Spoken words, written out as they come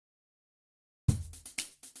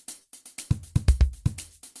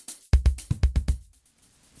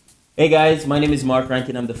Hey guys, my name is Mark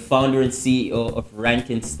Rankine. I'm the founder and CEO of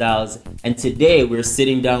Rankinestyles, and today we're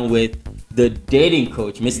sitting down with the dating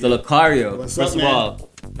coach, Mr. Locario. What's First up, of man? all,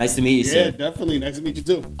 nice to meet you, sir. Yeah, definitely. Nice to meet you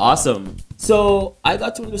too. Awesome. So I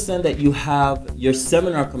got to understand that you have your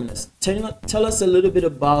seminar coming up. Tell us a little bit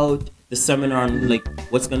about the seminar and like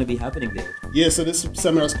what's going to be happening there. Yeah, so this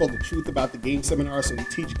seminar is called the Truth About the Game Seminar. So we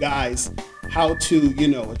teach guys how to,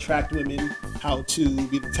 attract women, how to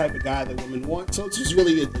be the type of guy that women want. So it's just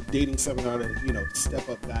really a dating seminar to, step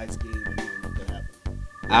up guys' game and make that happen.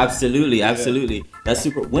 Absolutely, absolutely. Yeah. That's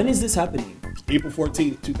super. When is this happening? April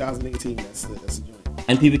 14th, 2018. That's the joint.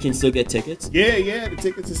 And people can still get tickets? Yeah, the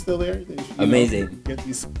tickets are still there. Amazing. Get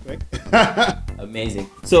these quick. Amazing.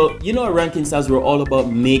 So, at Rankinestyles, we're all about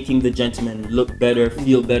making the gentleman look better,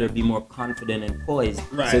 feel better, be more confident and poised,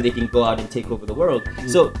 so they can go out and take over the world.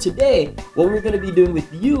 So today, what we're going to be doing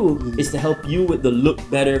with you is to help you with the look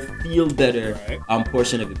better, feel better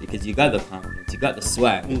portion of it, because you got the confidence, you got the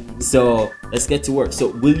swag. So let's get to work. So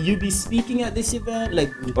will you be speaking at this event?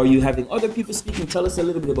 Like, are you having other people speaking? Tell us a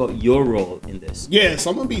little bit about your role in this. Yeah, so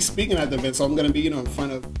I'm going to be speaking at the event. So I'm going to be, in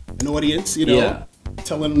front of an audience,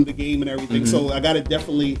 telling them the game and everything. So I got to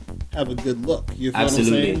definitely have a good look. You feel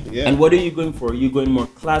Absolutely. what I'm saying? Yeah. And what are you going for? Are you going more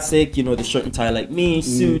classic, the shirt and tie like me,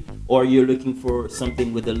 suit, or you're looking for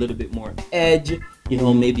something with a little bit more edge,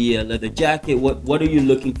 maybe a leather jacket? What are you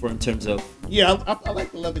looking for in terms of? Yeah, I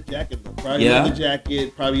like the leather jacket look. Probably leather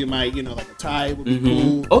jacket, probably like a tie would be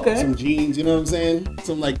cool. Okay. Some jeans, you know what I'm saying?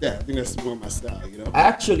 Something like that. I think that's more my style,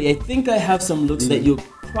 Actually, I think I have some looks that you'll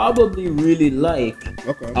probably really like.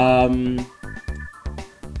 Okay.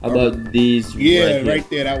 About these right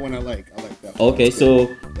there, that one I like that one. Okay, so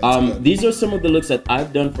these are some of the looks that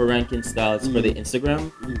I've done for Rankinestyles for the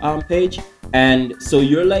Instagram page. And so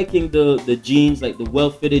you're liking the jeans, like the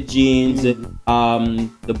well-fitted jeans, the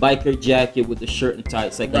biker jacket with the shirt and tie.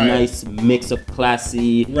 It's like a nice mix of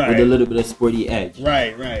classy with a little bit of sporty edge.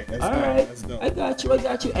 Right. That's All dope. right. That's dope. I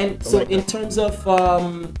got you. And so in terms of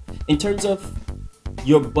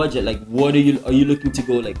your budget, like are you looking to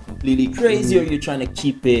go like completely crazy, or you're trying to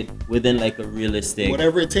keep it within like a realistic?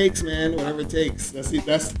 Whatever it takes, man. Whatever it takes. That's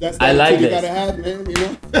the I like attitude this. you gotta have,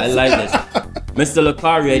 man. I like this. Mr.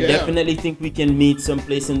 Locario, I definitely think we can meet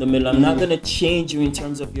someplace in the middle. I'm not gonna change you in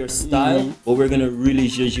terms of your style, but we're gonna really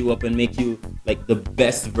zhuzh you up and make you like the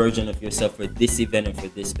best version of yourself for this event and for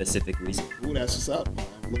this specific reason. Ooh, that's what's up, man.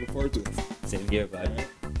 I'm looking forward to it. Same here, bud.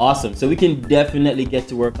 Awesome. So we can definitely get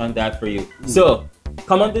to work on that for you. So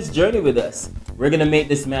come on this journey with us. We're gonna make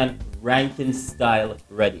this man Rankine style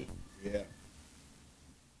ready.